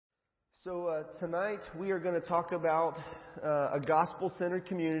Tonight we are going to talk about a gospel-centered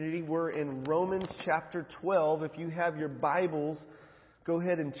community. We're in Romans chapter 12. If you have your Bibles, go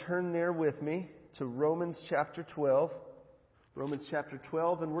ahead and turn there with me to Romans chapter 12. Romans chapter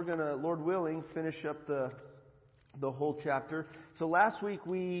 12, and we're going to, Lord willing, finish up the whole chapter. So last week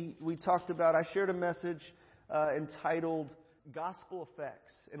we talked about, I shared a message entitled Gospel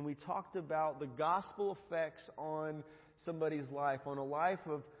Effects, and we talked about the gospel effects on somebody's life, on a life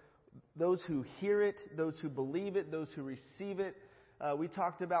of those who hear it, those who believe it, those who receive it. We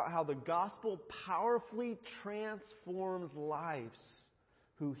talked about how the gospel powerfully transforms lives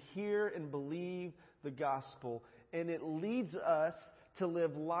who hear and believe the gospel. And it leads us to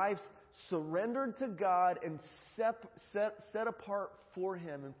live lives surrendered to God and set apart for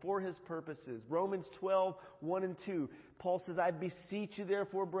Him and for His purposes. Romans 12, 1 and 2. Paul says, I beseech you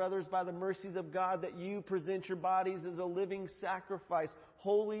therefore, brothers, by the mercies of God, that you present your bodies as a living sacrifice,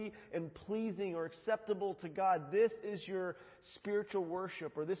 holy and pleasing or acceptable to God. This is your spiritual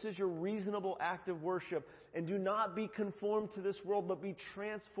worship, or this is your reasonable act of worship. And do not be conformed to this world, but be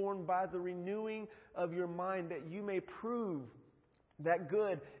transformed by the renewing of your mind, that you may prove that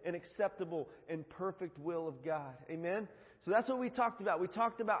good and acceptable and perfect will of God. Amen? So that's what we talked about. We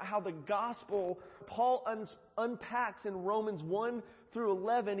talked about how the gospel, Paul unpacks in Romans 1 through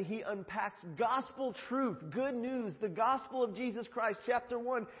 11, he unpacks gospel truth, good news, the gospel of Jesus Christ. Chapter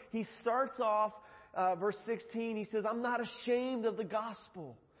 1, he starts off, verse 16, he says, I'm not ashamed of the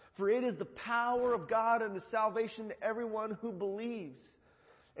gospel, for it is the power of God unto salvation to everyone who believes.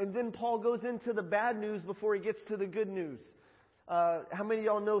 And then Paul goes into the bad news before he gets to the good news. How many of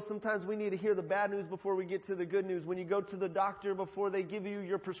y'all know sometimes we need to hear the bad news before we get to the good news? When you go to the doctor before they give you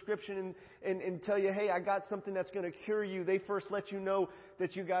your prescription and tell you, hey, I got something that's going to cure you, they first let you know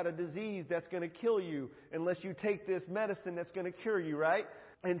that you got a disease that's going to kill you unless you take this medicine that's going to cure you, right?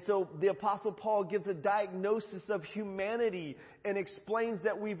 And so the Apostle Paul gives a diagnosis of humanity and explains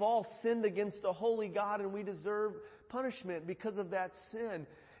that we've all sinned against a holy God and we deserve punishment because of that sin.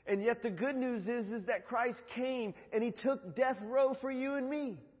 And yet the good news is that Christ came and He took death row for you and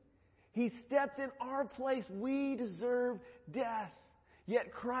me. He stepped in our place. We deserve death.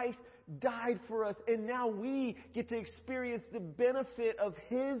 Yet Christ died for us. And now we get to experience the benefit of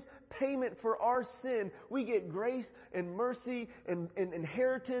His payment for our sin. We get grace and mercy and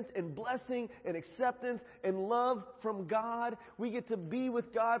inheritance and blessing and acceptance and love from God. We get to be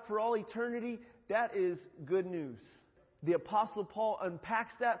with God for all eternity. That is good news. The Apostle Paul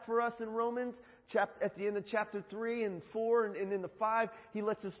unpacks that for us in Romans at the end of chapter 3 and 4 and in the 5. He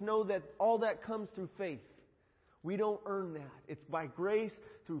lets us know that all that comes through faith. We don't earn that. It's by grace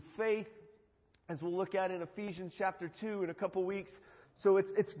through faith, as we'll look at in Ephesians chapter 2 in a couple weeks. So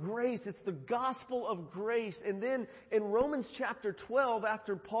it's grace. It's the gospel of grace. And then in Romans chapter 12,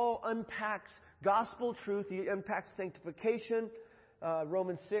 after Paul unpacks gospel truth, he unpacks sanctification,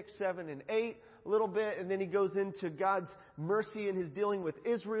 Romans 6, 7, and 8 a little bit, and then he goes into God's mercy and His dealing with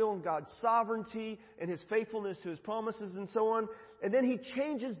Israel and God's sovereignty and His faithfulness to His promises and so on. And then he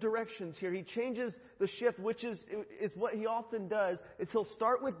changes directions here. He changes the shift, which is what he often does, is he'll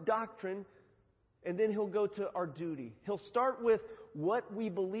start with doctrine and then he'll go to our duty. He'll start with what we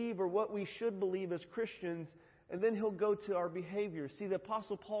believe or what we should believe as Christians, and then he'll go to our behavior. See, the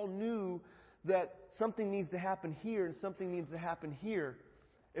Apostle Paul knew that something needs to happen here and something needs to happen here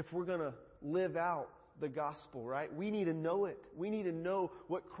if we're going to live out the gospel, right? We need to know it. We need to know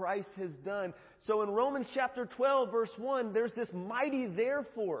what Christ has done. So in Romans chapter 12, verse 1, there's this mighty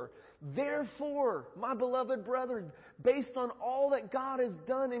therefore. Therefore, my beloved brethren, based on all that God has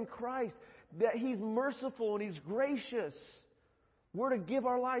done in Christ, that He's merciful and He's gracious, we're to give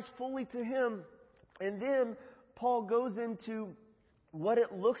our lives fully to Him. And then Paul goes into what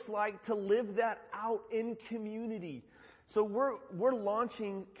it looks like to live that out in community. So we're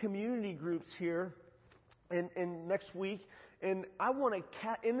launching community groups here in next week, and I want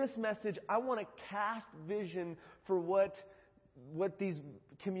to in this message I want to cast vision for what these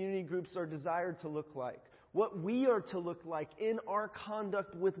community groups are desired to look like, what we are to look like in our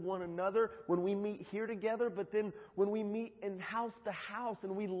conduct with one another when we meet here together, but then when we meet in house to house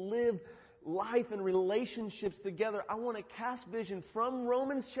and we live life and relationships together. I want to cast vision from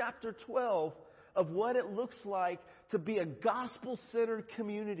Romans chapter 12 of what it looks like to be a gospel-centered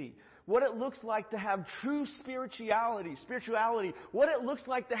community. What it looks like to have true spirituality, what it looks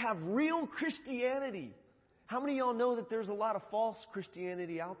like to have real Christianity. How many of y'all know that there's a lot of false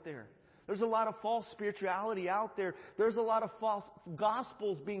Christianity out there? There's a lot of false spirituality out there. There's a lot of false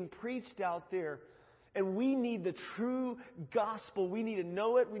gospels being preached out there. And we need the true gospel. We need to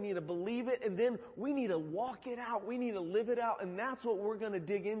know it. We need to believe it. And then we need to walk it out. We need to live it out. And that's what we're going to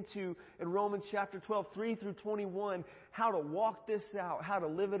dig into in Romans chapter 12, 3 through 21. How to walk this out. How to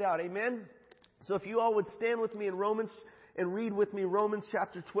live it out. Amen? So if you all would stand with me in Romans and read with me Romans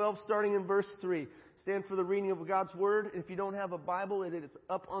chapter 12, starting in verse 3. Stand for the reading of God's Word. If you don't have a Bible, it is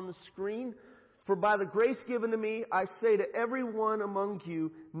up on the screen. For by the grace given to me, I say to everyone among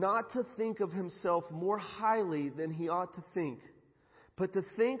you not to think of himself more highly than he ought to think, but to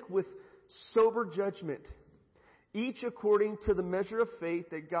think with sober judgment, each according to the measure of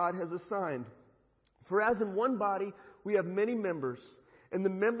faith that God has assigned. For as in one body we have many members, and the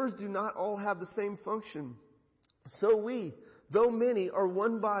members do not all have the same function. So we, though many, are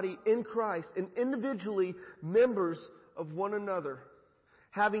one body in Christ, and individually members of one another.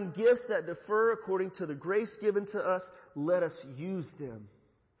 Having gifts that differ according to the grace given to us, let us use them.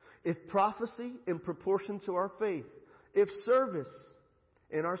 If prophecy, in proportion to our faith. If service,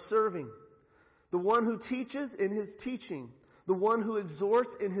 in our serving. The one who teaches, in his teaching. The one who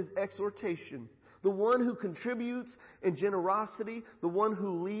exhorts, in his exhortation. The one who contributes in generosity. The one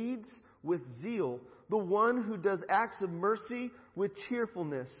who leads with zeal. The one who does acts of mercy with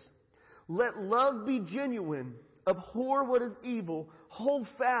cheerfulness. Let love be genuine. Abhor what is evil. Hold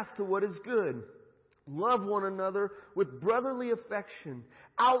fast to what is good. Love one another with brotherly affection.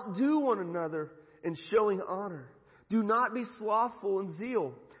 Outdo one another in showing honor. Do not be slothful in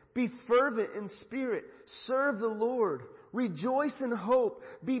zeal. Be fervent in spirit. Serve the Lord. Rejoice in hope.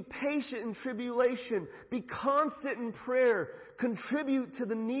 Be patient in tribulation. Be constant in prayer. Contribute to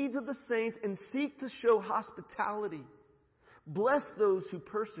the needs of the saints and seek to show hospitality. Bless those who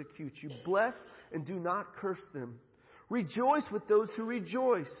persecute you. Bless and do not curse them. Rejoice with those who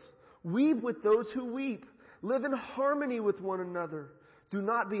rejoice. Weep with those who weep. Live in harmony with one another. Do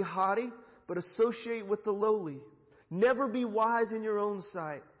not be haughty, but associate with the lowly. Never be wise in your own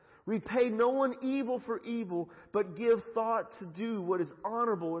sight. Repay no one evil for evil, but give thought to do what is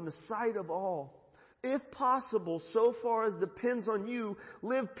honorable in the sight of all. If possible, so far as depends on you,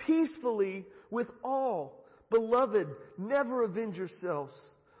 live peacefully with all. Beloved, never avenge yourselves.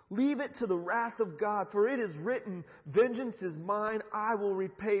 Leave it to the wrath of God, for it is written, vengeance is mine, I will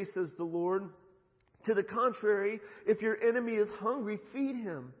repay, says the Lord. To the contrary, if your enemy is hungry, feed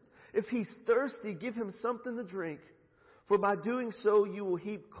him. If he's thirsty, give him something to drink. For by doing so, you will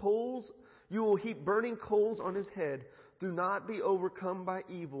heap burning coals on his head. Do not be overcome by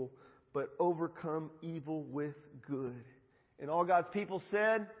evil, but overcome evil with good. And all God's people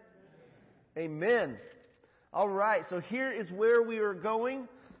said, Amen. All right, so here is where we are going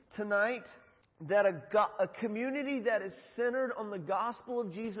tonight, that a community that is centered on the gospel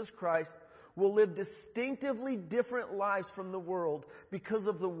of Jesus Christ will live distinctively different lives from the world because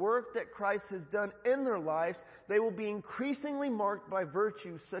of the work that Christ has done in their lives. They will be increasingly marked by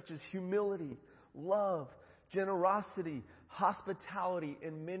virtues such as humility, love, generosity, hospitality,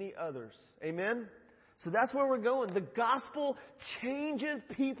 and many others. Amen? So that's where we're going. The gospel changes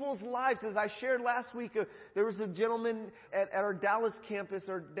people's lives. As I shared last week, there was a gentleman at our Dallas campus,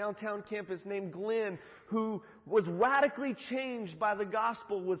 our downtown campus, named Glenn, who was radically changed by the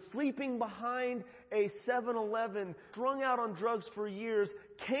gospel, was sleeping behind a 7-Eleven, strung out on drugs for years,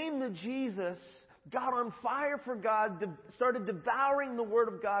 came to Jesus, got on fire for God, started devouring the Word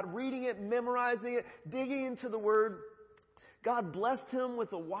of God, reading it, memorizing it, digging into the Word. God blessed him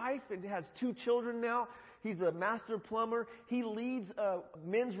with a wife and has 2 children now. He's a master plumber. He leads a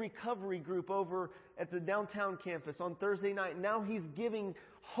men's recovery group over at the downtown campus on Thursday night. Now he's giving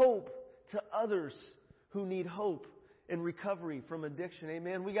hope to others who need hope and recovery from addiction.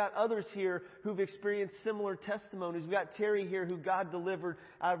 Amen. We got others here who've experienced similar testimonies. We got Terry here who God delivered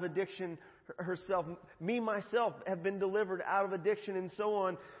out of addiction herself. Me, myself, have been delivered out of addiction and so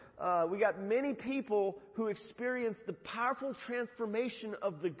on. We got many people who experienced the powerful transformation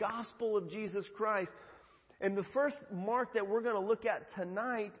of the gospel of Jesus Christ. And the first mark that we're going to look at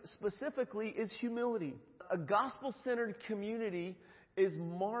tonight specifically is humility. A gospel-centered community is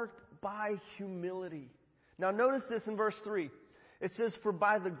marked by humility. Now notice this in verse 3. It says, "For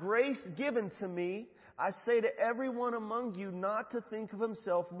by the grace given to me, I say to everyone among you not to think of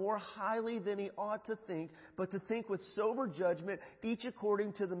himself more highly than he ought to think, but to think with sober judgment, each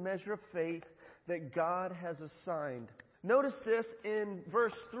according to the measure of faith that God has assigned." Notice this in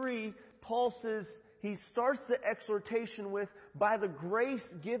verse 3, Paul says, he starts the exhortation with, "By the grace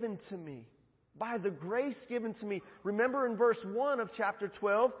given to me." By the grace given to me. Remember in verse 1 of chapter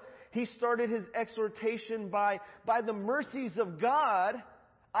 12, he started his exhortation by the mercies of God,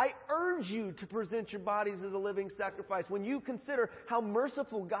 I urge you to present your bodies as a living sacrifice. When you consider how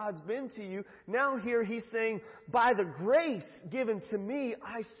merciful God's been to you, now here He's saying, by the grace given to me,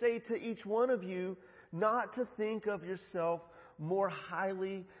 I say to each one of you, not to think of yourself more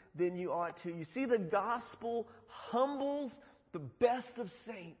highly than you ought to. You see, the gospel humbles the best of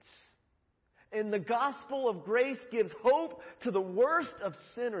saints. And the gospel of grace gives hope to the worst of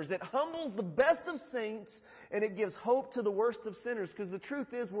sinners. It humbles the best of saints, and it gives hope to the worst of sinners. Because the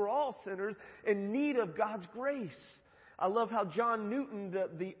truth is, we're all sinners in need of God's grace. I love how John Newton,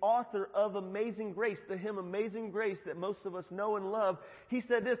 the author of Amazing Grace, the hymn Amazing Grace that most of us know and love, he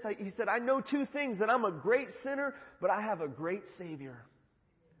said this, he said, I know two things, that I'm a great sinner, but I have a great Savior.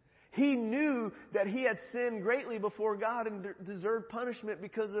 He knew that he had sinned greatly before God and deserved punishment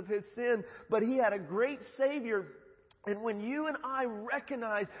because of his sin, but he had a great Savior. And when you and I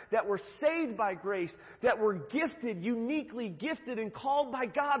recognize that we're saved by grace, that we're gifted, uniquely gifted and called by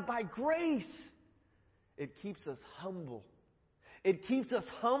God by grace, it keeps us humble. It keeps us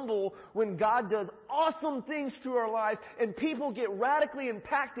humble when God does awesome things through our lives and people get radically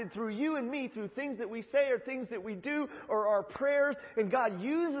impacted through you and me, through things that we say or things that we do or our prayers, and God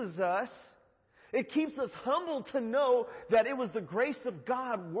uses us. It keeps us humble to know that it was the grace of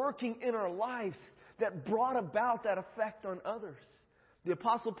God working in our lives that brought about that effect on others. The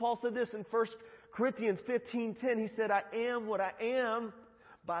Apostle Paul said this in 1 Corinthians 15:10. He said, I am what I am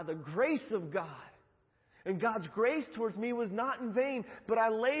by the grace of God. And God's grace towards me was not in vain, but I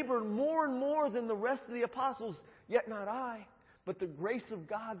labored more and more than the rest of the apostles, yet not I, but the grace of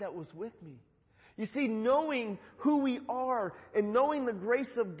God that was with me. You see, knowing who we are and knowing the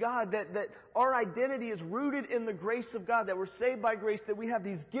grace of God, that our identity is rooted in the grace of God, that we're saved by grace, that we have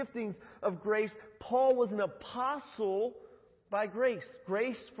these giftings of grace. Paul was an apostle by grace.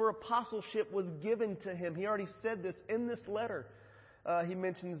 Grace for apostleship was given to him. He already said this in this letter. He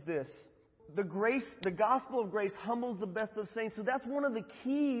mentions this. The gospel of grace humbles the best of saints. So that's one of the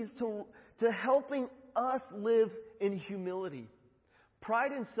keys to helping us live in humility.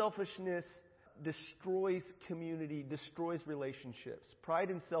 Pride and selfishness destroys community, destroys relationships. Pride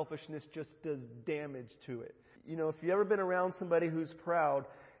and selfishness just does damage to it. You know, if you've ever been around somebody who's proud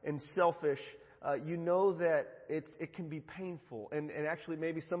and selfish, you know that it can be painful. And actually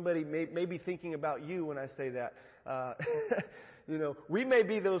maybe somebody may be thinking about you when I say that. You know, we may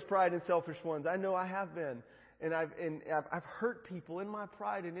be those pride and selfish ones. I know I have been. And I've hurt people in my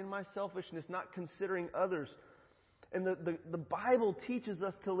pride and in my selfishness, not considering others. And the Bible teaches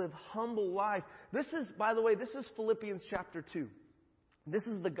us to live humble lives. This is, by the way, this is Philippians chapter 2. This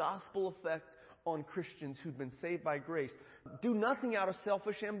is the gospel effect on Christians who've been saved by grace. Do nothing out of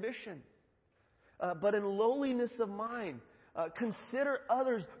selfish ambition, but in lowliness of mind. Consider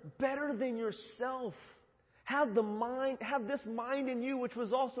others better than yourself. Have this mind in you, which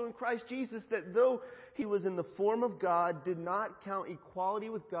was also in Christ Jesus, that though He was in the form of God, did not count equality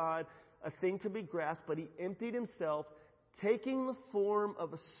with God a thing to be grasped, but He emptied Himself, taking the form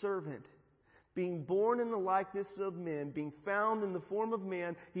of a servant, being born in the likeness of men, being found in the form of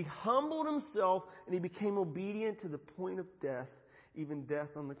man. He humbled Himself, and He became obedient to the point of death, even death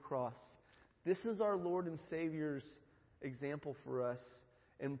on the cross. This is our Lord and Savior's example for us,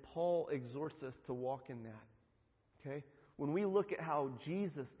 and Paul exhorts us to walk in that. Okay? When we look at how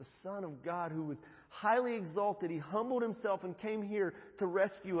Jesus, the Son of God, who was highly exalted, He humbled Himself and came here to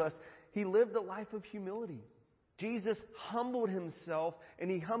rescue us. He lived a life of humility. Jesus humbled Himself,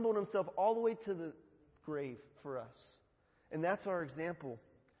 and He humbled Himself all the way to the grave for us. And that's our example.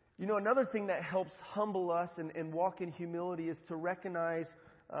 You know, another thing that helps humble us and walk in humility is to recognize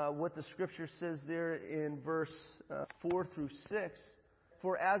what the Scripture says there in verse 4 through 6.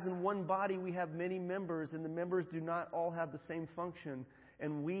 For as in one body we have many members, and the members do not all have the same function.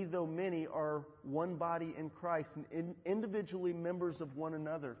 And we, though many, are one body in Christ, and individually members of one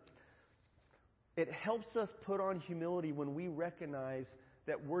another. It helps us put on humility when we recognize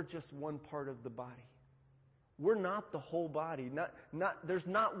that we're just one part of the body. We're not the whole body. There's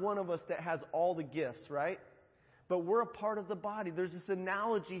not one of us that has all the gifts, right? But we're a part of the body. There's this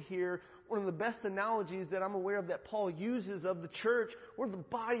analogy here, one of the best analogies that I'm aware of that Paul uses of the church. We're the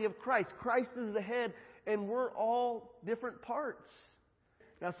body of Christ. Christ is the head, and we're all different parts.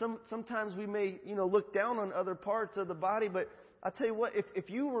 Now, sometimes we may, look down on other parts of the body, but I'll tell you what, if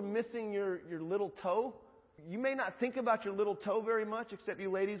you were missing your little toe, you may not think about your little toe very much, except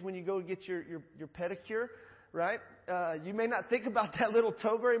you ladies when you go get your pedicure, right? You may not think about that little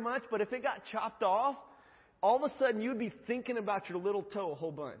toe very much, but if it got chopped off, all of a sudden you'd be thinking about your little toe a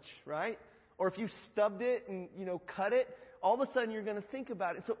whole bunch, right? Or if you stubbed it and, cut it, all of a sudden you're going to think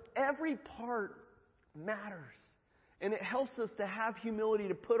about it. So every part matters. And it helps us to have humility,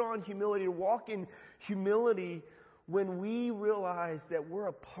 to put on humility, to walk in humility when we realize that we're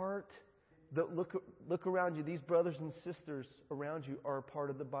a part. That look around you. These brothers and sisters around you are a part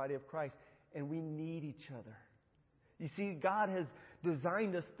of the body of Christ. And we need each other. You see, God has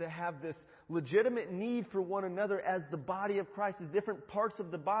designed us to have this legitimate need for one another as the body of Christ, as different parts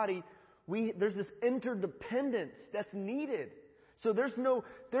of the body. There's this interdependence that's needed. So there's no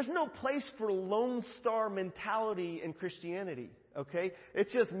place for Lone Star mentality in Christianity. Okay?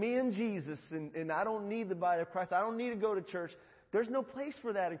 It's just me and Jesus, and I don't need the body of Christ. I don't need to go to church. There's no place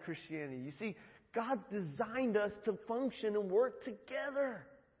for that in Christianity. You see, God's designed us to function and work together.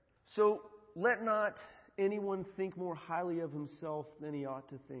 So let not anyone think more highly of himself than he ought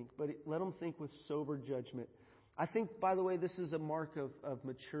to think, but let him think with sober judgment. I think, by the way, this is a mark of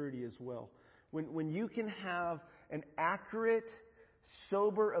maturity as well. When you can have an accurate,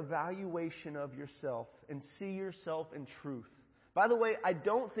 sober evaluation of yourself and see yourself in truth. By the way, I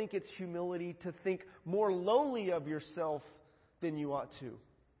don't think it's humility to think more lowly of yourself than you ought to.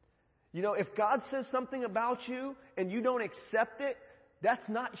 You know, if God says something about you and you don't accept it, that's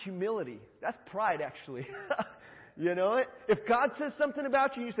not humility. That's pride, actually. You know it? If God says something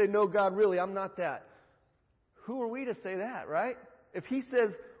about you and you say, no, God, really, I'm not that. Who are we to say that, right? If He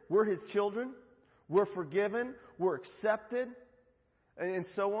says we're His children, we're forgiven, we're accepted, and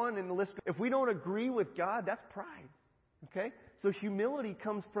so on, and the list. If we don't agree with God, that's pride. Okay? So humility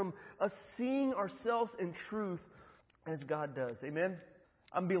comes from us seeing ourselves in truth as God does. Amen?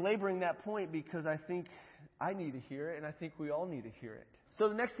 I'm belaboring that point because I think I need to hear it, and I think we all need to hear it. So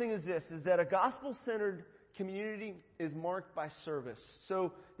the next thing is this, is that a gospel-centered community is marked by service.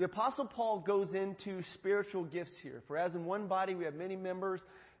 So the Apostle Paul goes into spiritual gifts here. For as in one body we have many members,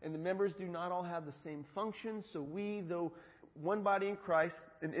 and the members do not all have the same function. So we, though one body in Christ,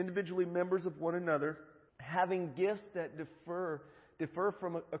 and individually members of one another, having gifts that differ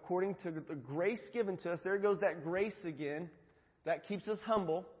from according to the grace given to us. There goes that grace again. That keeps us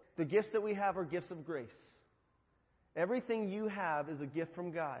humble. The gifts that we have are gifts of grace. Everything you have is a gift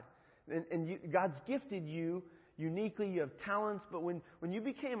from God. And God's gifted you uniquely. You have talents. But when you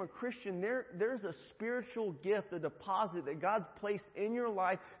became a Christian, there's a spiritual gift, a deposit that God's placed in your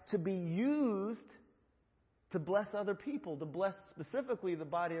life to be used to bless other people, to bless specifically the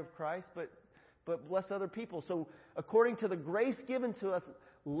body of Christ, but bless other people. So according to the grace given to us,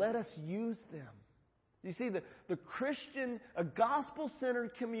 let us use them. You see, the Christian, a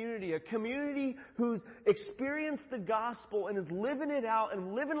gospel-centered community, a community who's experienced the gospel and is living it out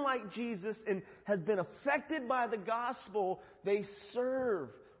and living like Jesus and has been affected by the gospel, they serve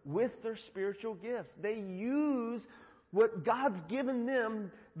with their spiritual gifts. They use what God's given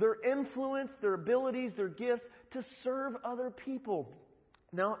them, their influence, their abilities, their gifts, to serve other people.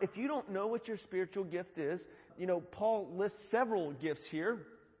 Now, if you don't know what your spiritual gift is, Paul lists several gifts here.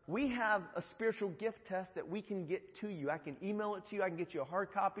 We have a spiritual gift test that we can get to you. I can email it to you. I can get you a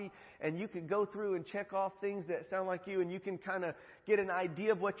hard copy, and you can go through and check off things that sound like you, and you can kind of get an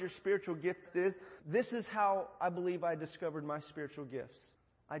idea of what your spiritual gift is. This is how I believe I discovered my spiritual gifts.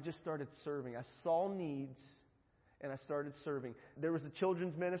 I just started serving. I saw needs, and I started serving. There was a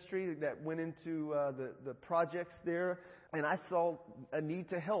children's ministry that went into the projects there, and I saw a need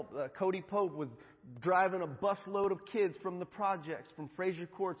to help. Cody Pope was driving a busload of kids from the projects, from Fraser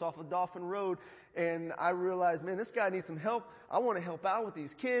Courts off of Dauphin Road, and I realized, man, this guy needs some help. I want to help out with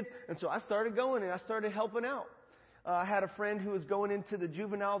these kids, and so I started going, and I started helping out. I had a friend who was going into the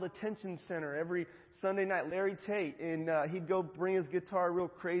juvenile detention center every Sunday night, Larry Tate, and he'd go bring his guitar, a real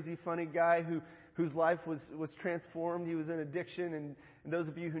crazy, funny guy whose life was transformed. He was in addiction, and those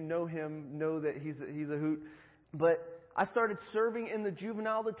of you who know him know that he's a hoot. But I started serving in the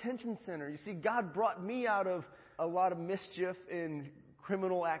juvenile detention center. You see, God brought me out of a lot of mischief and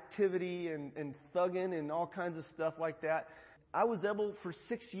criminal activity and thugging and all kinds of stuff like that. I was able for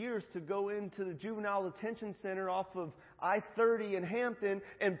 6 years to go into the juvenile detention center off of I-30 in Hampton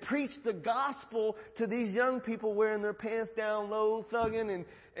and preach the gospel to these young people wearing their pants down low, thugging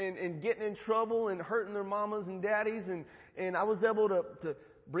and getting in trouble and hurting their mamas and daddies. And I was able to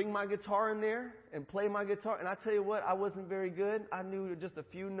bring my guitar in there and play my guitar. And I tell you what, I wasn't very good. I knew just a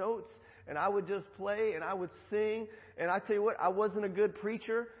few notes, and I would just play and I would sing. And I tell you what, I wasn't a good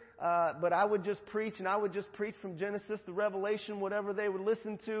preacher. But I would just preach, and I would just preach from Genesis to Revelation, whatever they would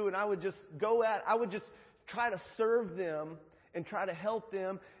listen to, and I would just I would just try to serve them and try to help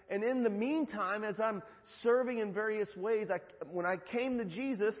them. And in the meantime, as I'm serving in various ways, when I came to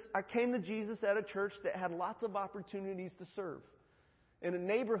Jesus at a church that had lots of opportunities to serve, in a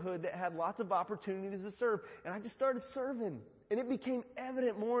neighborhood that had lots of opportunities to serve. And I just started serving. And it became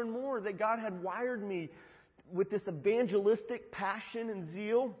evident more and more that God had wired me with this evangelistic passion and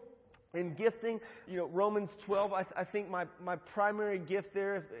zeal and gifting. Romans 12, I think my primary gift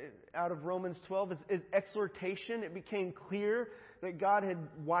there out of Romans 12 is exhortation. It became clear that God had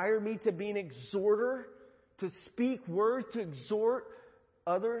wired me to be an exhorter, to speak words, to exhort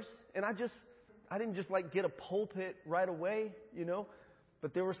others. And I didn't just get a pulpit right away,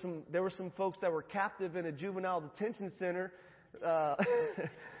 But there were some folks that were captive in a juvenile detention center.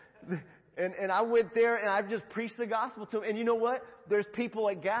 And I went there and I just preached the gospel to them. And you know what? There's people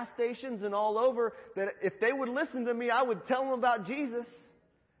at gas stations and all over that if they would listen to me, I would tell them about Jesus.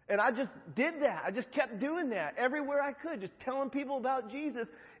 And I just did that. I just kept doing that everywhere I could, just telling people about Jesus.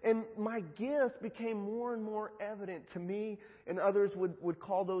 And my gifts became more and more evident to me, and others would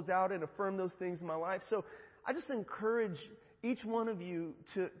call those out and affirm those things in my life. So I just encourage each one of you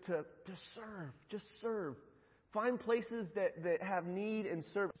to serve. Just serve. Find places that have need and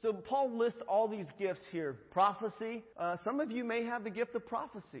serve. So Paul lists all these gifts here. Prophecy. Some of you may have the gift of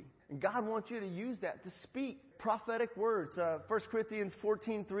prophecy. And God wants you to use that to speak prophetic words. 1 Corinthians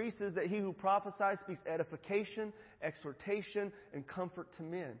 14:3 says that he who prophesies speaks edification, exhortation, and comfort to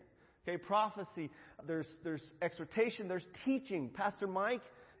men. Okay, prophecy. There's exhortation. There's teaching. Pastor Mike,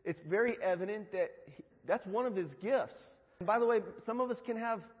 it's very evident that that's one of his gifts. And by the way, some of us can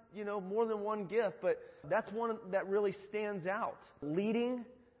have more than one gift, but that's one that really stands out. Leading,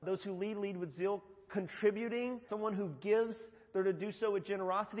 those who lead with zeal. Contributing, someone who gives, they're to do so with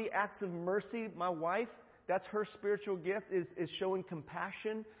generosity. Acts of mercy, my wife, that's her spiritual gift, is showing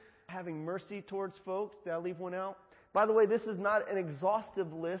compassion, having mercy towards folks. Did I leave one out? By the way, this is not an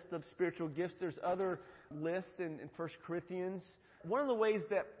exhaustive list of spiritual gifts. There's other lists in 1 Corinthians. One of the ways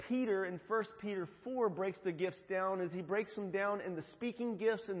that Peter in 1 Peter 4 breaks the gifts down is he breaks them down in the speaking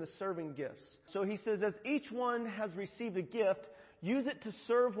gifts and the serving gifts. So he says, as each one has received a gift, use it to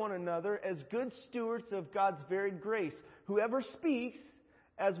serve one another as good stewards of God's varied grace. Whoever speaks,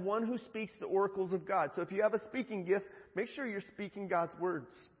 as one who speaks the oracles of God. So if you have a speaking gift, make sure you're speaking God's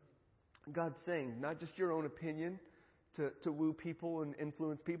words. God's saying, not just your own opinion to woo people and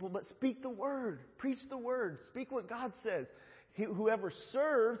influence people, but speak the word. Preach the word. Speak what God says. Whoever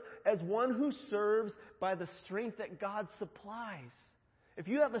serves as one who serves by the strength that God supplies. If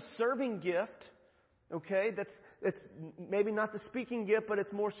you have a serving gift, okay, that's maybe not the speaking gift, but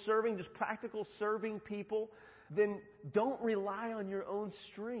it's more serving, just practical serving people, then don't rely on your own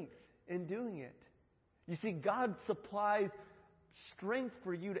strength in doing it. You see, God supplies strength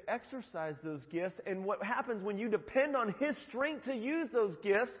for you to exercise those gifts, and what happens when you depend on His strength to use those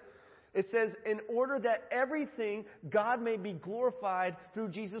gifts, it says, in order that everything, God may be glorified through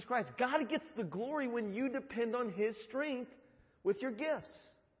Jesus Christ. God gets the glory when you depend on His strength with your gifts.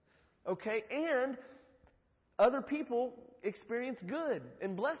 Okay? And other people experience good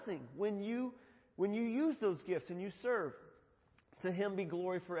and blessing when you use those gifts and you serve. To Him be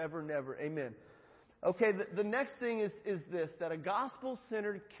glory forever and ever. Amen. Okay, the next thing is this, that a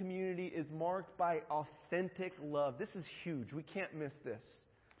gospel-centered community is marked by authentic love. This is huge. We can't miss this.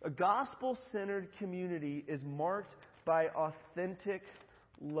 A gospel-centered community is marked by authentic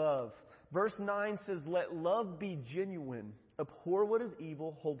love. Verse 9 says, let love be genuine. Abhor what is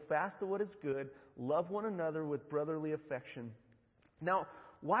evil. Hold fast to what is good. Love one another with brotherly affection. Now,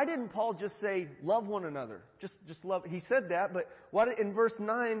 why didn't Paul just say, love one another? Just love. He said that, but in verse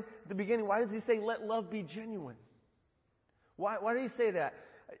 9, at the beginning, why does he say, let love be genuine? Why did he say that?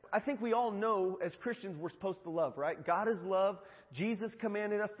 I think we all know as Christians we're supposed to love, right? God is love. Jesus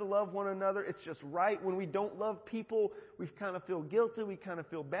commanded us to love one another. It's just right. When we don't love people, we kind of feel guilty. We kind of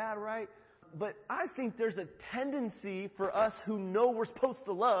feel bad, right? But I think there's a tendency for us who know we're supposed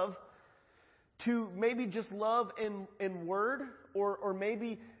to love to maybe just love in word or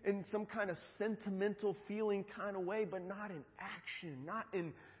maybe in some kind of sentimental feeling kind of way, but not in action, not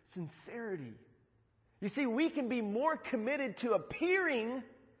in sincerity. You see, we can be more committed to appearing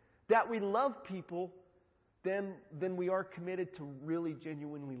that we love people than we are committed to really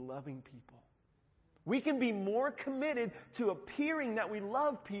genuinely loving people. We can be more committed to appearing that we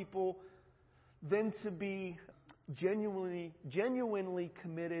love people than to be genuinely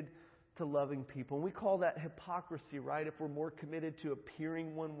committed to loving people. And we call that hypocrisy, right? If we're more committed to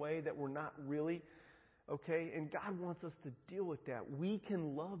appearing one way that we're not really. Okay? And God wants us to deal with that. We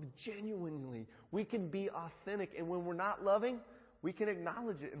can love genuinely. We can be authentic. And when we're not loving, we can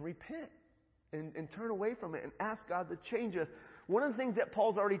acknowledge it and repent and turn away from it and ask God to change us. One of the things that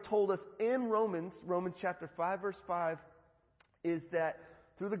Paul's already told us in Romans chapter 5, verse 5, is that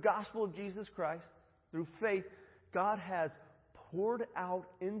through the gospel of Jesus Christ, through faith, God has poured out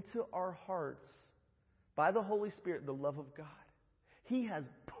into our hearts by the Holy Spirit the love of God. He has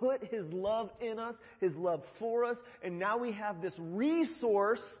put His love in us, His love for us, and now we have this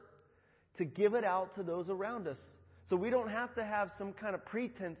resource to give it out to those around us. So we don't have to have some kind of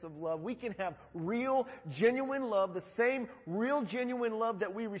pretense of love. We can have real, genuine love, the same real, genuine love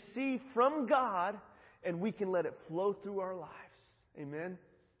that we receive from God, and we can let it flow through our lives. Amen?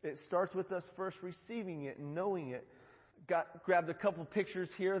 It starts with us first receiving it and knowing it. Grabbed a couple pictures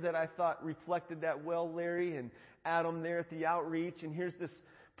here that I thought reflected that well, Larry and Adam there at the outreach. And here's this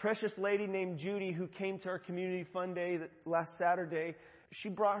precious lady named Judy who came to our community fun day last Saturday. She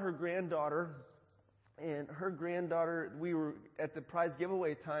brought her granddaughter. And her granddaughter, we were at the prize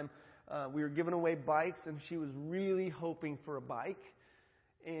giveaway time, we were giving away bikes, and she was really hoping for a bike.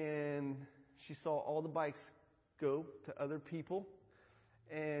 And she saw all the bikes go to other people,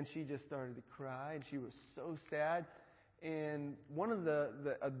 and she just started to cry, and she was so sad. And one of the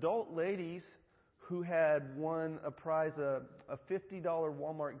adult ladies who had won a prize, a $50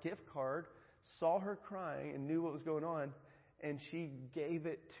 Walmart gift card, saw her crying and knew what was going on, and she gave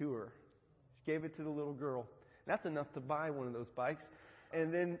it to her. Gave it to the little girl. That's enough to buy one of those bikes.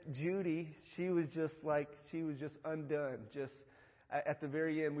 And then Judy, she was just undone. Just at the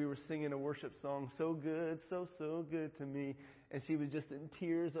very end, we were singing a worship song, so good, so good to me. And she was just in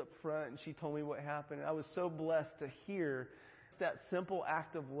tears up front, and she told me what happened. I was so blessed to hear that simple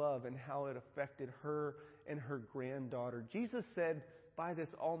act of love and how it affected her and her granddaughter. Jesus said, by this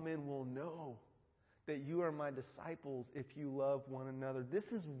all men will know that you are my disciples if you love one another. This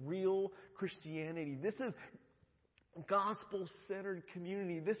is real Christianity. This is gospel-centered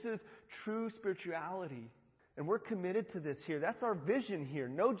community. This is true spirituality. And we're committed to this here. That's our vision here.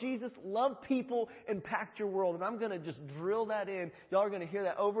 Know Jesus, love people, impact your world. And I'm going to just drill that in. Y'all are going to hear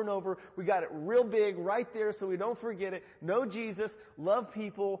that over and over. We got it real big right there so we don't forget it. Know Jesus, love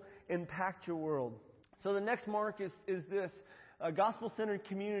people, impact your world. So the next mark is this. A gospel-centered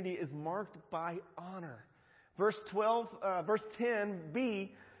community is marked by honor. Verse 10b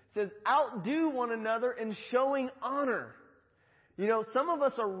says, outdo one another in showing honor. You know, some of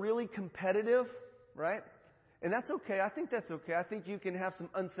us are really competitive, right? And that's okay. I think that's okay. I think you can have some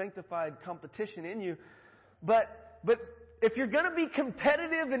unsanctified competition in you. But if you're going to be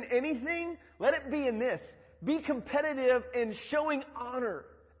competitive in anything, let it be in this. Be competitive in showing honor.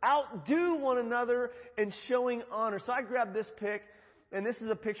 Outdo one another in showing honor. So I grabbed this pic, and this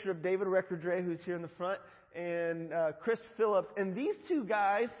is a picture of David Reckerdre, who's here in the front, and Chris Phillips. And these two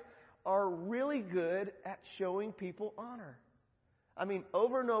guys are really good at showing people honor. I mean,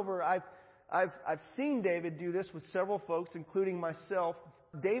 over and over, I've seen David do this with several folks, including myself.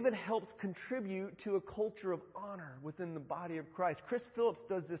 David helps contribute to a culture of honor within the body of Christ. Chris Phillips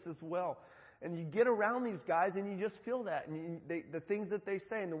does this as well. And you get around these guys and you just feel that. And the things that they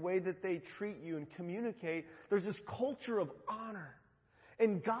say and the way that they treat you and communicate, there's this culture of honor.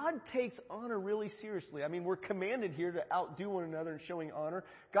 And God takes honor really seriously. I mean, we're commanded here to outdo one another in showing honor.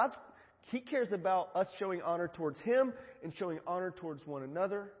 He cares about us showing honor towards Him and showing honor towards one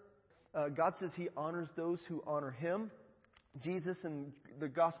another. God says He honors those who honor Him. Jesus in the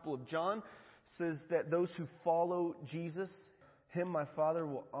Gospel of John says that those who follow Jesus, Him my Father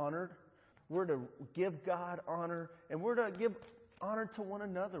will honor. We're to give God honor, and we're to give honor to one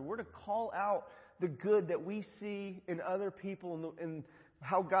another. We're to call out the good that we see in other people and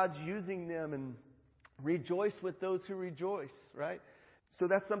how God's using them, and rejoice with those who rejoice, right? So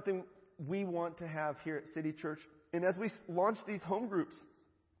that's something we want to have here at City Church. And as we launch these home groups,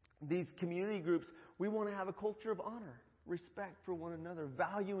 these community groups, we want to have a culture of honor, respect for one another,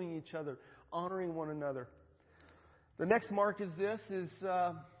 valuing each other, honoring one another. The next mark is this,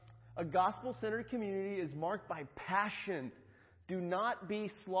 a gospel-centered community is marked by passion. Do not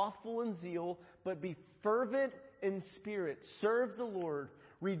be slothful in zeal, but be fervent in spirit. Serve the Lord.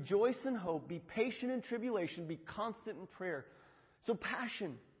 Rejoice in hope. Be patient in tribulation. Be constant in prayer. So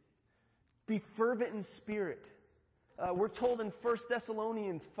passion. Be fervent in spirit. We're told in 1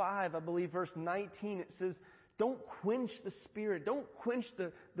 Thessalonians 5, I believe, verse 19, it says, don't quench the Spirit. Don't quench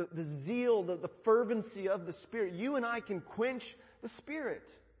the zeal, the fervency of the Spirit. You and I can quench the Spirit.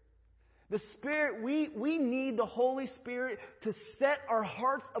 The Spirit, we need the Holy Spirit to set our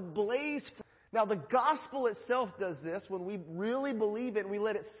hearts ablaze. Now, the gospel itself does this when we really believe it and we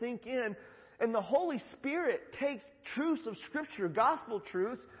let it sink in. And the Holy Spirit takes truths of Scripture, gospel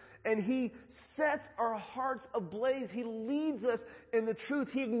truths, and He sets our hearts ablaze. He leads us in the truth.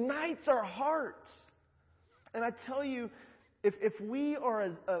 He ignites our hearts. And I tell you, if we are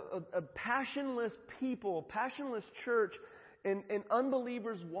a passionless people, a passionless church, and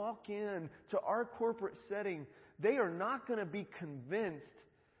unbelievers walk in to our corporate setting, they are not going to be convinced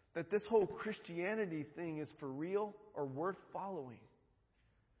that this whole Christianity thing is for real or worth following.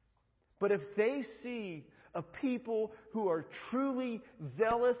 But if they see a people who are truly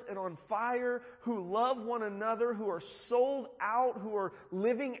zealous and on fire, who love one another, who are sold out, who are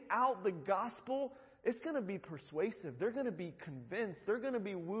living out the gospel, it's going to be persuasive. They're going to be convinced. They're going to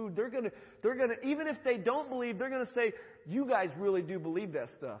be wooed. They're going to, even if they don't believe, they're going to say, you guys really do believe that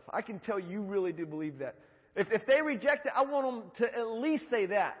stuff. I can tell you really do believe that. If they reject it, I want them to at least say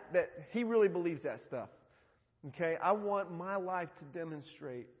that he really believes that stuff. Okay? I want my life to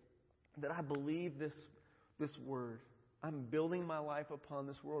demonstrate that I believe this word. I'm building my life upon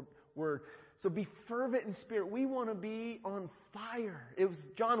this word. So be fervent in spirit. We want to be on fire. It was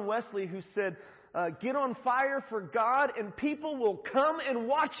John Wesley who said, get on fire for God and people will come and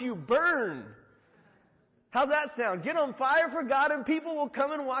watch you burn. How's that sound? Get on fire for God and people will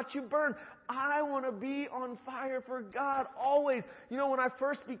come and watch you burn. I want to be on fire for God always. You know, when I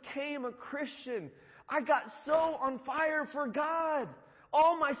first became a Christian, I got so on fire for God.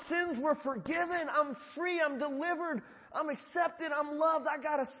 All my sins were forgiven. I'm free. I'm delivered. I'm accepted. I'm loved. I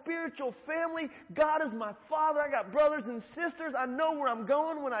got a spiritual family. God is my Father. I got brothers and sisters. I know where I'm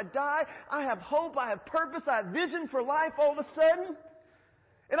going when I die. I have hope. I have purpose. I have vision for life all of a sudden.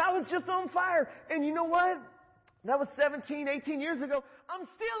 And I was just on fire. And you know what? That was 17, 18 years ago. I'm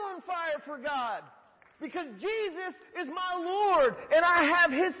still on fire for God. Because Jesus is my Lord, and I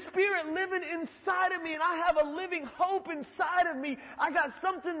have His Spirit living inside of me, and I have a living hope inside of me. I got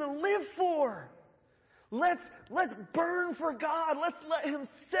something to live for. Let's burn for God. Let's let Him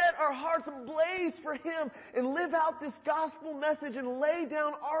set our hearts ablaze for Him and live out this gospel message and lay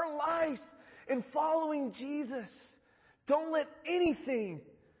down our lives in following Jesus. Don't let anything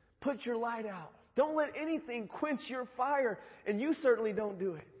put your light out. Don't let anything quench your fire, and you certainly don't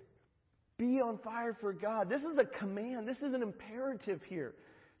do it. Be on fire for God. This is a command. This is an imperative here.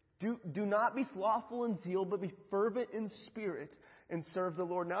 Do not be slothful in zeal, but be fervent in spirit and serve the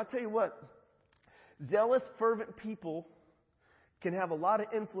Lord. Now, I'll tell you what. Zealous, fervent people can have a lot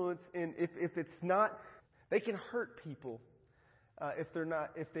of influence if it's not, they can hurt people if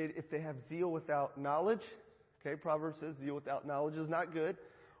they have zeal without knowledge. Okay, Proverbs says zeal without knowledge is not good,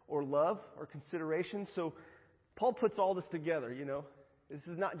 or love or consideration. So Paul puts all this together, you know. This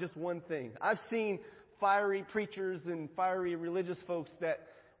is not just one thing. I've seen fiery preachers and fiery religious folks that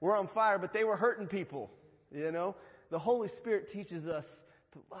were on fire, but they were hurting people. You know, the Holy Spirit teaches us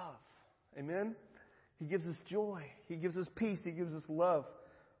to love. Amen? He gives us joy. He gives us peace. He gives us love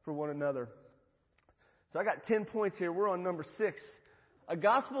for one another. So I got 10 points here. We're on number 6. A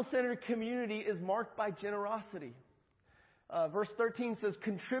gospel-centered community is marked by generosity. Verse 13 says,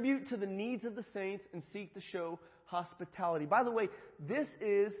 contribute to the needs of the saints and seek to show hospitality. By the way, this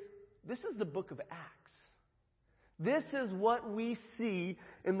is the book of Acts. This is what we see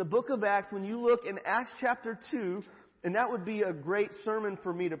in the book of Acts when you look in Acts chapter 2, and that would be a great sermon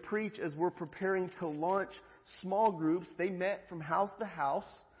for me to preach as we're preparing to launch small groups. They met from house to house.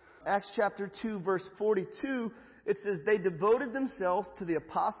 Acts chapter 2, verse 42, it says, they devoted themselves to the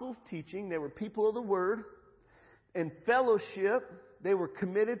apostles' teaching. They were people of the word. And fellowship, they were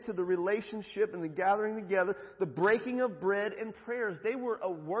committed to the relationship and the gathering together, the breaking of bread and prayers. They were a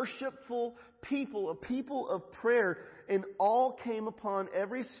worshipful people, a people of prayer, and all came upon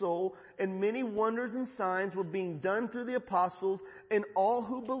every soul, and many wonders and signs were being done through the apostles, and all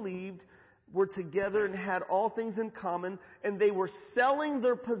who believed were together and had all things in common, and they were selling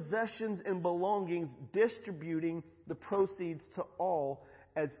their possessions and belongings, distributing the proceeds to all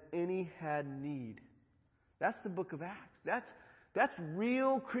as any had need. That's the book of Acts. That's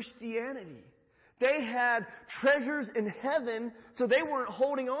real Christianity. They had treasures in heaven, so they weren't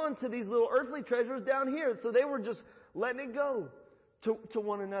holding on to these little earthly treasures down here. So they were just letting it go to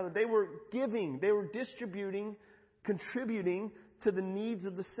one another. They were giving. They were distributing, contributing to the needs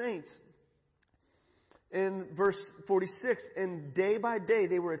of the saints. In verse 46, and day by day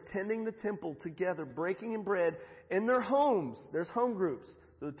they were attending the temple together, breaking in bread in their homes. There's home groups.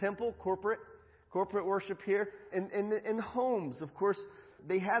 So the temple, corporate worship here. And in homes, of course,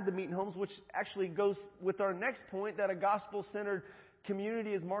 they had to meet in homes, which actually goes with our next point, that a gospel-centered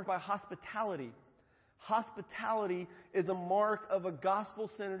community is marked by hospitality. Hospitality is a mark of a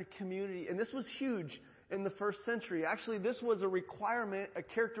gospel-centered community. And this was huge in the first century. Actually, this was a requirement, a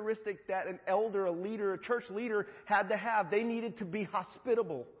characteristic that an elder, a leader, a church leader had to have. They needed to be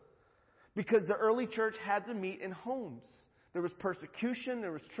hospitable because the early church had to meet in homes. There was persecution,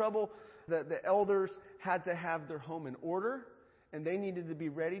 there was trouble. The elders had to have their home in order, and they needed to be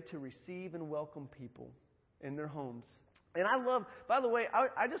ready to receive and welcome people in their homes. And I love, by the way,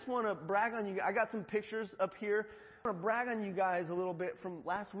 I just want to brag on you. I got some pictures up here. I want to brag on you guys a little bit from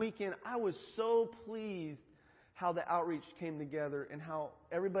last weekend. I was so pleased how the outreach came together and how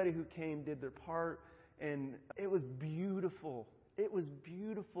everybody who came did their part. And it was beautiful. It was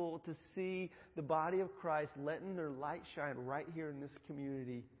beautiful to see the body of Christ letting their light shine right here in this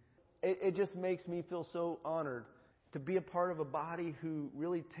community. It just makes me feel so honored to be a part of a body who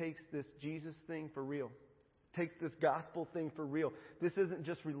really takes this Jesus thing for real. Takes this gospel thing for real. This isn't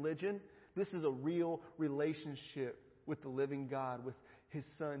just religion. This is a real relationship with the living God, with His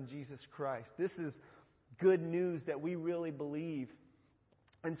Son, Jesus Christ. This is good news that we really believe.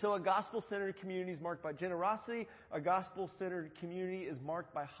 And so a gospel-centered community is marked by generosity. A gospel-centered community is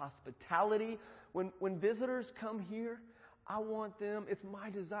marked by hospitality. When visitors come here, I want them, it's my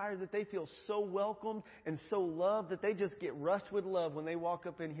desire that they feel so welcomed and so loved that they just get rushed with love when they walk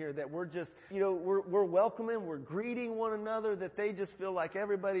up in here. That we're just, we're welcoming, we're greeting one another, that they just feel like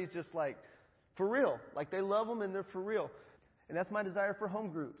everybody's just like for real. Like they love them and they're for real. And that's my desire for home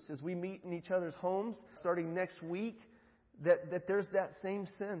groups as we meet in each other's homes starting next week. That there's that same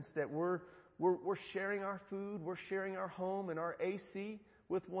sense that we're sharing our food, we're sharing our home and our AC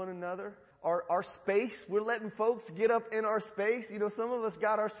with one another. Our space, we're letting folks get up in our space. Some of us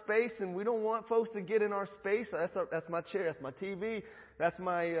got our space and we don't want folks to get in our space. That's my chair, that's my TV, that's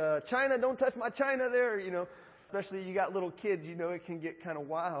my china. Don't touch my china there. Especially you got little kids. It can get kind of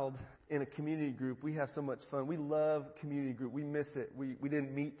wild in a community group. We have so much fun. We love community group. We miss it. We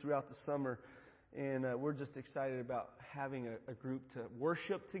didn't meet throughout the summer. And we're just excited about having a group to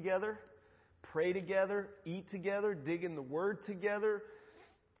worship together, pray together, eat together, dig in the Word together,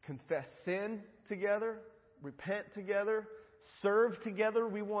 confess sin together, repent together, serve together.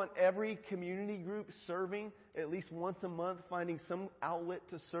 We want every community group serving at least once a month, finding some outlet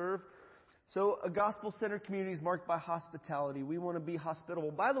to serve. So a gospel-centered community is marked by hospitality. We want to be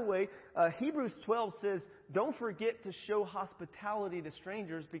hospitable. By the way, Hebrews 12 says, don't forget to show hospitality to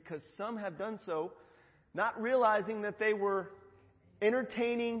strangers, because some have done so, not realizing that they were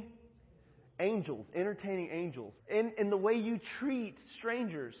entertaining angels. In the way you treat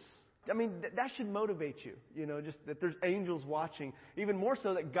strangers. I mean, that should motivate you. Just that there's angels watching. Even more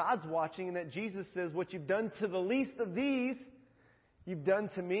so that God's watching, and that Jesus says, what you've done to the least of these, you've done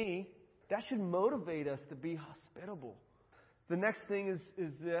to me. That should motivate us to be hospitable. The next thing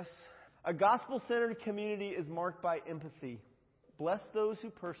is this. A gospel-centered community is marked by empathy. Bless those who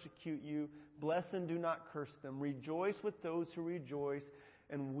persecute you. Bless and do not curse them. Rejoice with those who rejoice,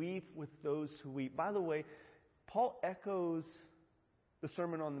 and weep with those who weep. By the way, Paul echoes the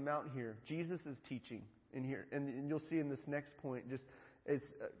Sermon on the Mount here. Jesus is teaching in here. And you'll see in this next point, just as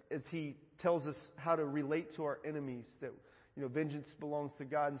he tells us how to relate to our enemies, that vengeance belongs to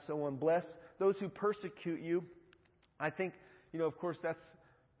God and so on. Bless those who persecute you. I think, of course, that's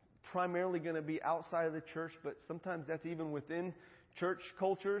primarily going to be outside of the church, but sometimes that's even within church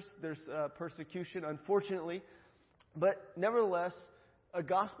cultures. There's persecution, unfortunately. But nevertheless, a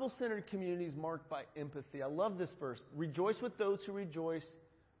gospel-centered community is marked by empathy. I love this verse. Rejoice with those who rejoice,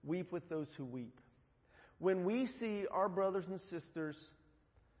 weep with those who weep. When we see our brothers and sisters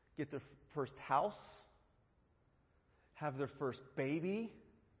get their first house, have their first baby,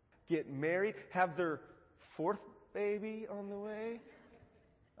 get married, have their fourth baby on the way.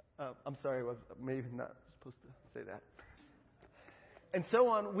 I'm sorry, I was maybe not supposed to say that. And so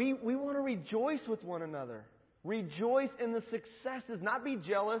on. We want to rejoice with one another. Rejoice in the successes, not be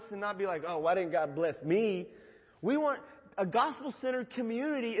jealous and not be like, oh, why didn't God bless me? We want a gospel-centered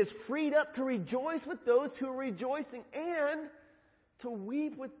community is freed up to rejoice with those who are rejoicing and to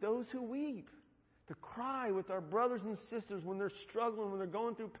weep with those who weep. To cry with our brothers and sisters when they're struggling, when they're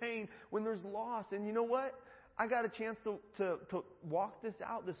going through pain, when there's loss. And you know what? I got a chance to walk this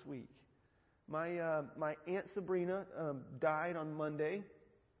out this week. My Aunt Sabrina died on Monday.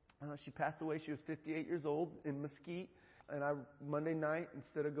 She passed away. She was 58 years old in Mesquite. And Monday night,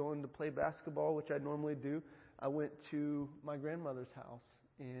 instead of going to play basketball, which I normally do, I went to my grandmother's house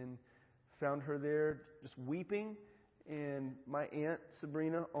and found her there just weeping. And my Aunt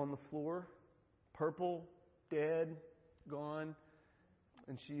Sabrina on the floor, purple, dead, gone.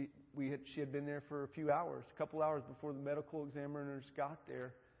 And she had been there for a couple hours before the medical examiners got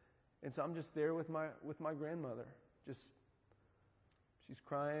there. And so I'm just there with my grandmother. She's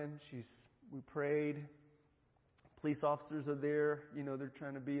crying. We prayed. Police officers are there. They're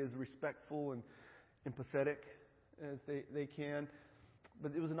trying to be as respectful and empathetic as they can.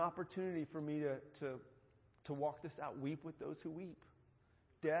 But it was an opportunity for me to walk this out. Weep with those who weep.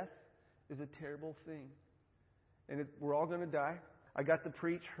 Death is a terrible thing. And we're all going to die. I got to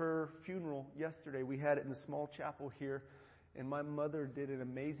preach her funeral yesterday. We had it in the small chapel here. And my mother did an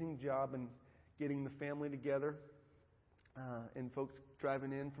amazing job in getting the family together. and folks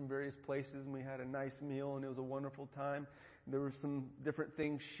driving in from various places, and we had a nice meal, and it was a wonderful time. There were some different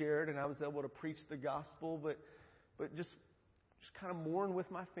things shared, and I was able to preach the gospel, but just kind of mourn with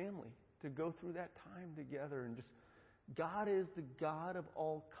my family to go through that time together. And just, God is the God of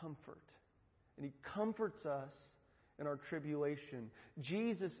all comfort, and He comforts us in our tribulation.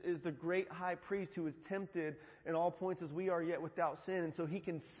 Jesus is the great high priest who is tempted in all points as we are, yet without sin, and so He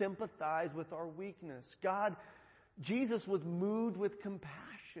can sympathize with our weakness. Jesus was moved with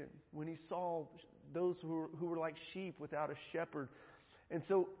compassion when He saw those who were like sheep without a shepherd. And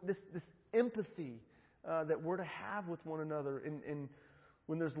so this empathy that we're to have with one another and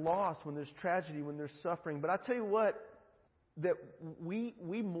when there's loss, when there's tragedy, when there's suffering. But I tell you what, that we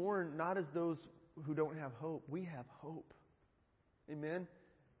mourn not as those who don't have hope. We have hope. Amen?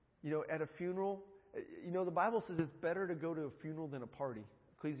 At a funeral, the Bible says it's better to go to a funeral than a party.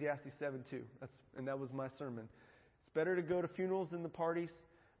 Ecclesiastes 7:2. That was my sermon. It's better to go to funerals than the parties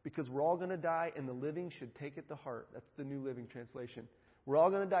because we're all going to die and the living should take it to heart. That's the New Living Translation. We're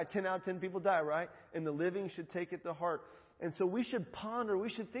all going to die. 10 out of 10 people die, right? And the living should take it to heart. And so we should ponder, we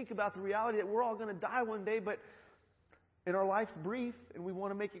should think about the reality that we're all going to die one day, but and our life's brief, and we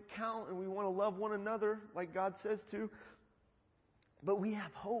want to make it count, and we want to love one another like God says to. But we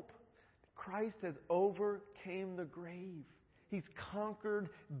have hope. Christ has overcame the grave. He's conquered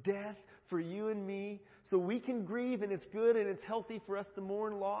death for you and me. So we can grieve, and it's good, and it's healthy for us to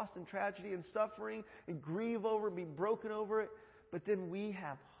mourn loss and tragedy and suffering and grieve over it, be broken over it. But then we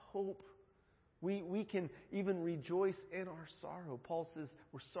have hope. We can even rejoice in our sorrow. Paul says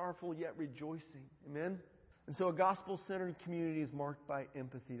we're sorrowful yet rejoicing. Amen? And so a gospel-centered community is marked by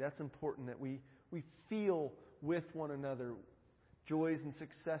empathy. That's important, that we feel with one another joys and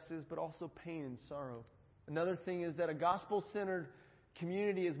successes, but also pain and sorrow. Another thing is that a gospel-centered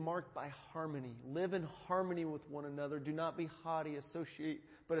community is marked by harmony. Live in harmony with one another. Do not be haughty,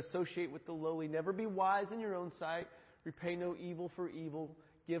 but associate with the lowly. Never be wise in your own sight. Repay no evil for evil.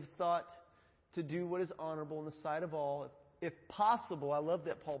 Give thought to do what is honorable in the sight of all. If possible, I love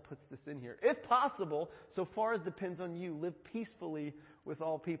that Paul puts this in here. If possible, so far as depends on you, live peacefully with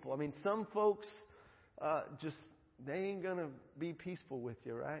all people. I mean, some folks they ain't going to be peaceful with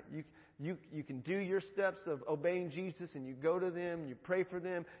you, right? You can do your steps of obeying Jesus, and you go to them, you pray for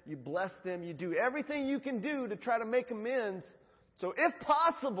them, you bless them, you do everything you can do to try to make amends. So if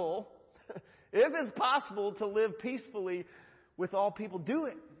possible, if it's possible to live peacefully with all people, do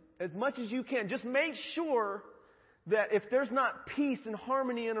it as much as you can. Just make sure that if there's not peace and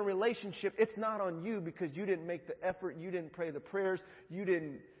harmony in a relationship, it's not on you because you didn't make the effort, you didn't pray the prayers, you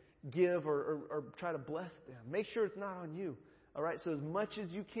didn't give or try to bless them. Make sure it's not on you. All right? So as much as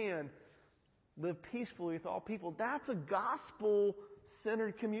you can, live peacefully with all people. That's a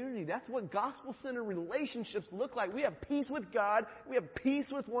gospel-centered community. That's what gospel-centered relationships look like. We have peace with God. We have peace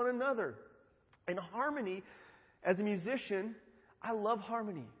with one another. And harmony, as a musician, I love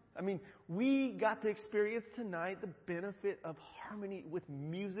harmony. I mean, we got to experience tonight the benefit of harmony with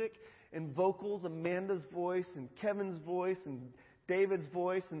music and vocals, Amanda's voice and Kevin's voice and David's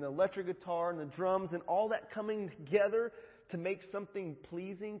voice and the electric guitar and the drums and all that coming together to make something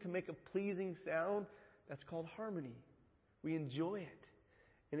pleasing, to make a pleasing sound. That's called harmony. We enjoy it.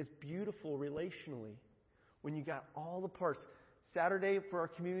 And it's beautiful relationally when you got all the parts. Saturday for our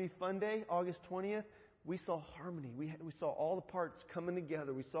Community Fun Day, August 20th, we saw harmony. We saw all the parts coming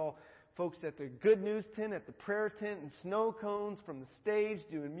together. We saw folks at the good news tent, at the prayer tent, and snow cones from the stage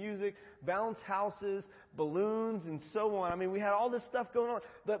doing music, bounce houses, balloons, and so on. I mean, we had all this stuff going on.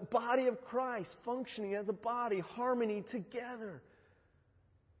 The body of Christ functioning as a body, harmony together.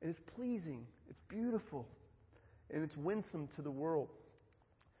 And it's pleasing. It's beautiful. And it's winsome to the world.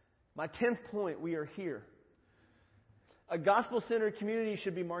 My 10th point, we are here. A gospel-centered community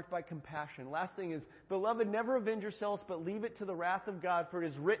should be marked by compassion. Last thing is, beloved, never avenge yourselves, but leave it to the wrath of God, for it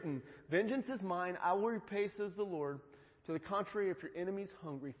is written, vengeance is mine, I will repay, says the Lord. To the contrary, if your enemy is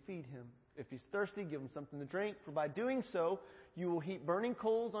hungry, feed him. If he's thirsty, give him something to drink, for by doing so, you will heap burning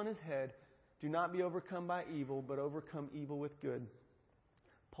coals on his head. Do not be overcome by evil, but overcome evil with good.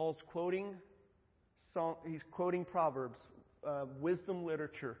 Paul's quoting Proverbs, wisdom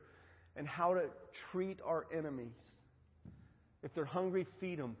literature, and how to treat our enemies. If they're hungry,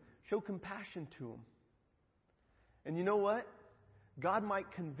 feed them. Show compassion to them. And you know what? God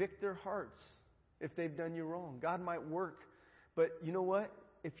might convict their hearts if they've done you wrong. God might work. But you know what?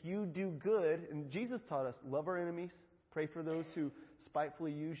 If you do good, and Jesus taught us, love our enemies, pray for those who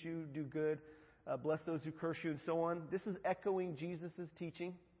spitefully use you, do good, bless those who curse you, and so on. This is echoing Jesus'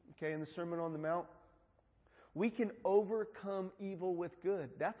 teaching, in the Sermon on the Mount. We can overcome evil with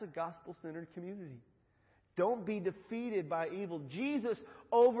good. That's a gospel-centered community. Don't be defeated by evil. Jesus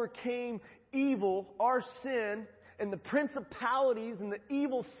overcame evil, our sin, and the principalities and the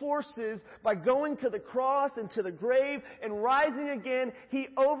evil forces by going to the cross and to the grave and rising again. He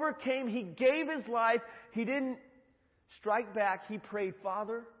overcame. He gave His life. He didn't strike back. He prayed,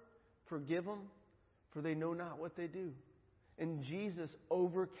 Father, forgive them, for they know not what they do. And Jesus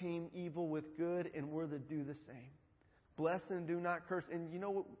overcame evil with good, and we're to do the same. Bless and do not curse. And you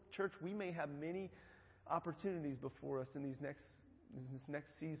know what, church, we may have many opportunities before us in this next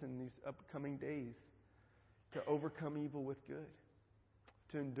season, these upcoming days, to overcome evil with good,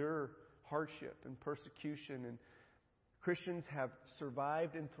 to endure hardship and persecution. And Christians have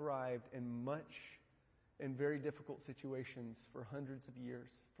survived and thrived in very difficult situations for hundreds of years,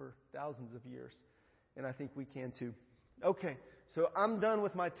 for thousands of years. And I think we can too. Okay, so I'm done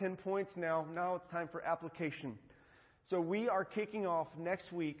with my 10 points now. Now it's time for application. So we are kicking off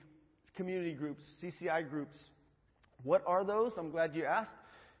next week community groups, CCI groups. What are those? I'm glad you asked.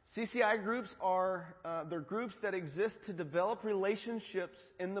 CCI groups are they're groups that exist to develop relationships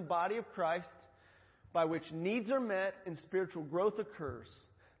in the body of Christ by which needs are met and spiritual growth occurs.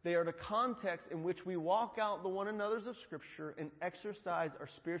 They are the context in which we walk out the one another's of Scripture and exercise our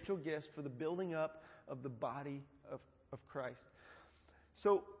spiritual gifts for the building up of the body of Christ.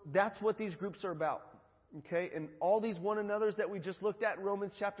 So that's what these groups are about. Okay? And all these one another's that we just looked at in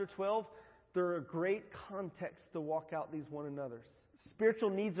Romans chapter 12, they're a great context to walk out these one another's. Spiritual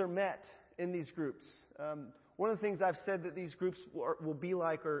needs are met in these groups. One of the things I've said that these groups will be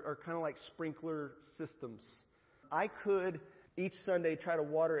like are kind of like sprinkler systems. I could each Sunday try to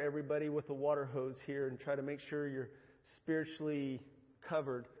water everybody with a water hose here and try to make sure you're spiritually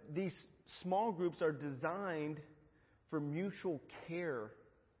covered. These small groups are designed for mutual care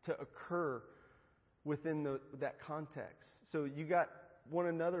to occur within that context. So you got one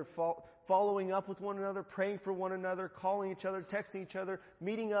another following up with one another, praying for one another, calling each other, texting each other,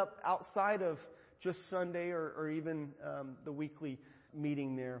 meeting up outside of just Sunday or even the weekly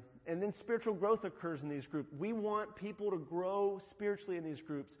meeting there. And then spiritual growth occurs in these groups. We want people to grow spiritually in these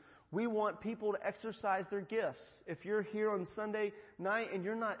groups. We want people to exercise their gifts. If you're here on Sunday night and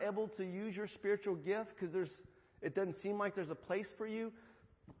you're not able to use your spiritual gift because it doesn't seem like there's a place for you,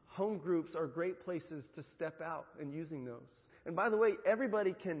 home groups are great places to step out in using those. And by the way,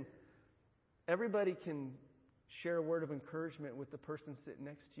 everybody can share a word of encouragement with the person sitting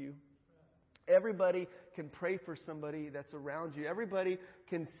next to you. Everybody can pray for somebody that's around you. Everybody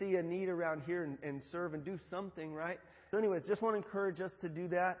can see a need around here and serve and do something, right? So anyways, just want to encourage us to do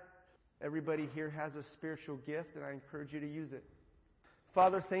that. Everybody here has a spiritual gift, and I encourage you to use it.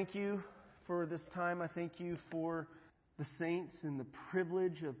 Father, thank you for this time. I thank you for the saints and the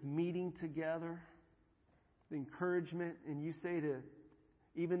privilege of meeting together, the encouragement, and you say to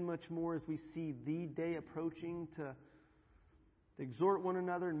even much more as we see the day approaching to exhort one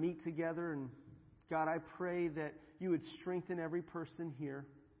another and meet together. And God, I pray that you would strengthen every person here,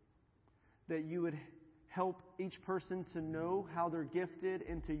 that you would help each person to know how they're gifted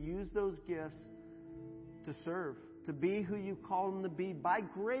and to use those gifts to serve, to be who you call them to be by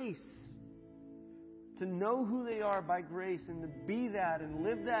grace, to know who they are by grace and to be that and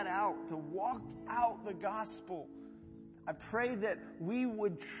live that out, to walk out the gospel. I pray that we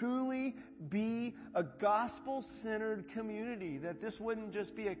would truly be a gospel-centered community, that this wouldn't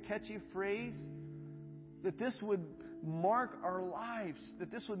just be a catchy phrase, that this would mark our lives,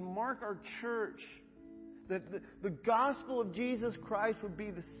 that this would mark our church, that the gospel of Jesus Christ would be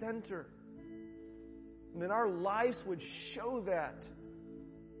the center, and that our lives would show that.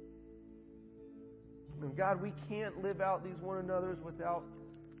 And God, we can't live out these one another's without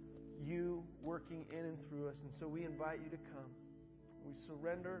you working in and through us. And so we invite you to come. We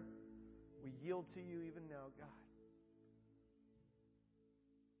surrender. We yield to you even now, God.